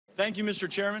Thank you, Mr.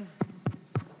 Chairman.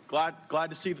 Glad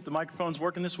to see that the microphone's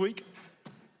working this week.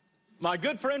 My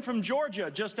good friend from Georgia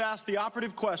just asked the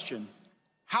operative question: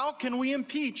 how can we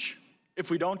impeach if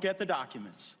we don't get the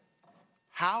documents?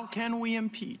 How can we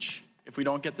impeach if we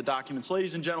don't get the documents?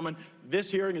 Ladies and gentlemen, this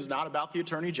hearing is not about the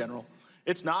Attorney General.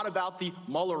 It's not about the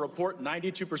Mueller report,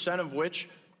 92% of which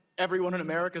everyone in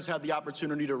America has had the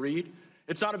opportunity to read.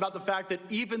 It's not about the fact that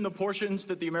even the portions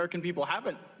that the American people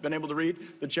haven't been able to read,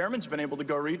 the chairman's been able to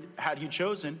go read had he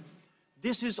chosen.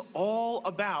 This is all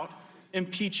about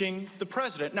impeaching the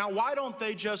president. Now, why don't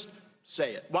they just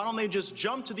say it? Why don't they just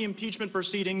jump to the impeachment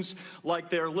proceedings like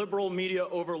their liberal media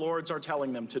overlords are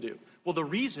telling them to do? Well, the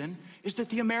reason is that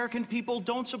the American people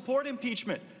don't support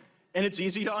impeachment. And it's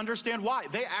easy to understand why.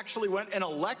 They actually went and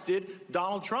elected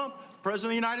Donald Trump president of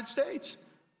the United States.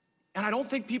 And I don't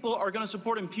think people are going to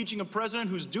support impeaching a president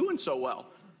who's doing so well.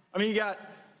 I mean, you got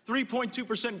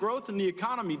 3.2% growth in the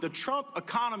economy. The Trump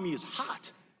economy is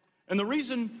hot. And the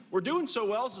reason we're doing so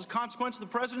well is as a consequence of the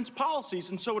president's policies.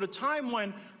 And so at a time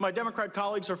when my Democrat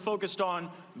colleagues are focused on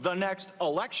the next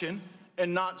election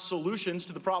and not solutions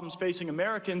to the problems facing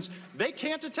Americans, they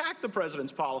can't attack the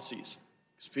president's policies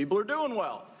because people are doing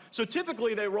well. So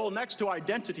typically they roll next to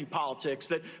identity politics,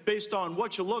 that based on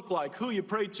what you look like, who you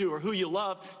pray to, or who you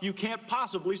love, you can't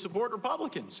possibly support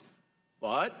Republicans.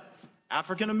 But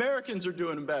African Americans are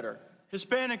doing better.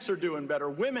 Hispanics are doing better.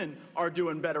 Women are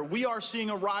doing better. We are seeing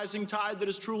a rising tide that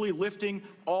is truly lifting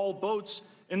all boats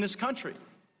in this country.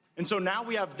 And so now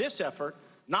we have this effort,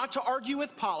 not to argue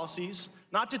with policies,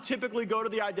 not to typically go to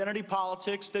the identity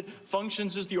politics that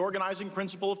functions as the organizing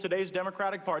principle of today's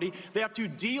Democratic Party. They have to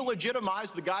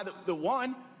delegitimize the guy that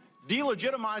won,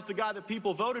 delegitimize the guy that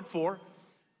people voted for,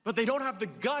 but they don't have the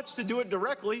guts to do it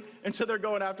directly, and so they're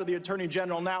going after the Attorney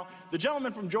General. Now, the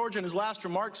gentleman from Georgia in his last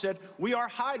remark said, we are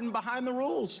hiding behind the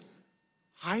rules.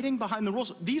 Hiding behind the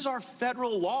rules. These are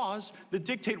federal laws that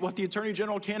dictate what the Attorney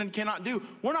General can and cannot do.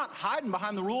 We're not hiding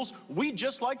behind the rules. We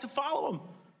just like to follow them.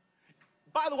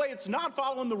 By the way, it's not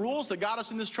following the rules that got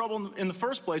us in this trouble in the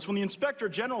first place. When the Inspector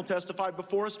General testified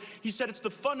before us, he said it's the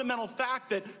fundamental fact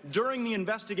that during the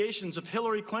investigations of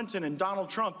Hillary Clinton and Donald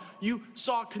Trump, you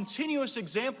saw continuous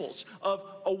examples of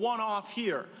a one-off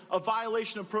here, a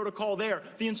violation of protocol there.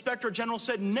 The Inspector General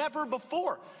said never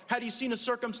before had he seen a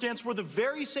circumstance where the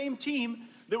very same team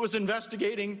that was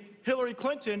investigating Hillary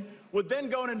Clinton would then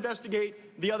go and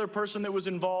investigate the other person that was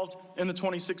involved in the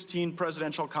 2016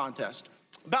 presidential contest.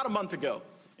 About a month ago,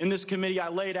 in this committee, I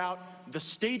laid out the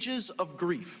stages of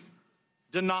grief: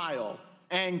 denial,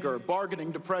 anger,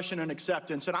 bargaining, depression, and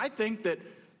acceptance. And I think that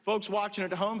folks watching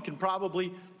at home can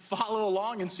probably follow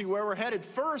along and see where we're headed.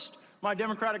 First, my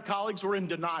Democratic colleagues were in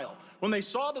denial. When they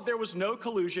saw that there was no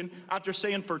collusion, after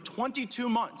saying for 22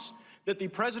 months that the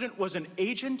president was an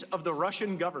agent of the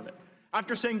Russian government,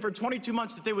 after saying for 22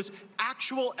 months that there was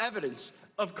actual evidence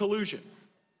of collusion,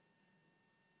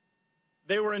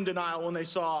 they were in denial when they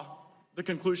saw the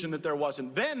conclusion that there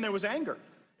wasn't. Then there was anger.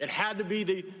 It had to be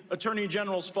the Attorney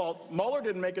General's fault. Mueller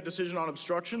didn't make a decision on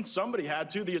obstruction. Somebody had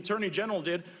to. The Attorney General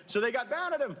did. So they got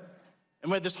mad at him.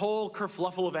 And we had this whole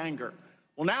kerfluffle of anger.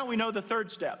 Well, now we know the third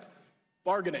step: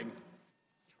 bargaining.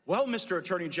 Well, Mr.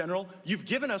 Attorney General, you've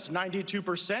given us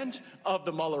 92% of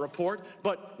the Mueller report,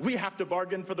 but we have to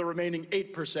bargain for the remaining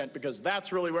 8% because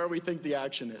that's really where we think the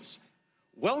action is.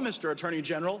 Well, Mr. Attorney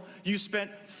General, you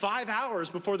spent 5 hours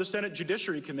before the Senate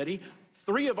Judiciary Committee.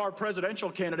 3 of our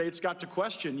presidential candidates got to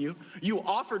question you. You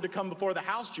offered to come before the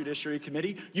House Judiciary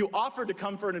Committee. You offered to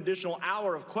come for an additional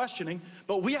hour of questioning,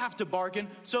 but we have to bargain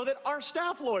so that our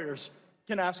staff lawyers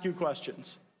can ask you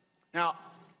questions. Now,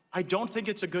 I don't think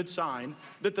it's a good sign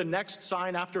that the next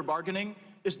sign after bargaining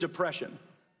is depression.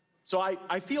 So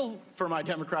I feel for my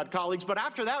Democrat colleagues, but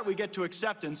after that we get to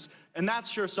acceptance, and that's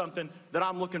sure something that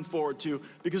I'm looking forward to,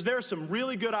 because there are some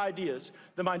really good ideas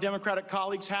that my Democratic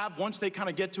colleagues have once they kind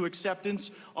of get to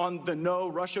acceptance on the no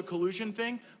Russia collusion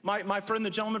thing. My friend, the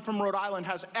gentleman from Rhode Island,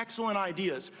 has excellent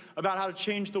ideas about how to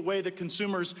change the way that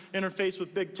consumers interface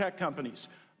with big tech companies.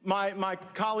 My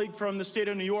colleague from the state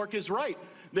of New York is right,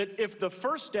 that if the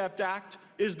First Step Act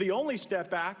is the only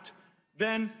Step Act,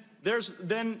 then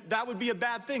that would be a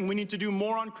bad thing. We need to do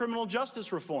more on criminal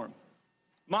justice reform.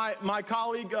 My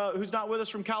colleague who's not with us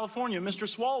from California, Mr.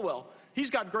 Swalwell, he's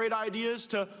got great ideas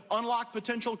to unlock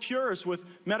potential cures with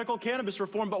medical cannabis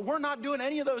reform, but we're not doing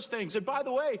any of those things. And by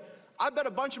the way, I bet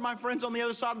a bunch of my friends on the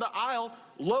other side of the aisle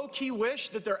low-key wish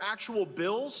that their actual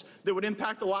bills that would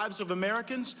impact the lives of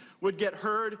Americans would get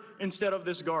heard instead of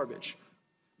this garbage.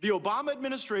 The Obama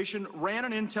administration ran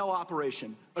an intel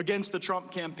operation against the Trump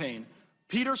campaign.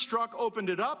 Peter Strzok opened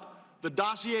it up, the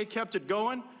dossier kept it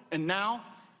going, and now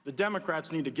the Democrats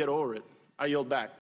need to get over it. I yield back.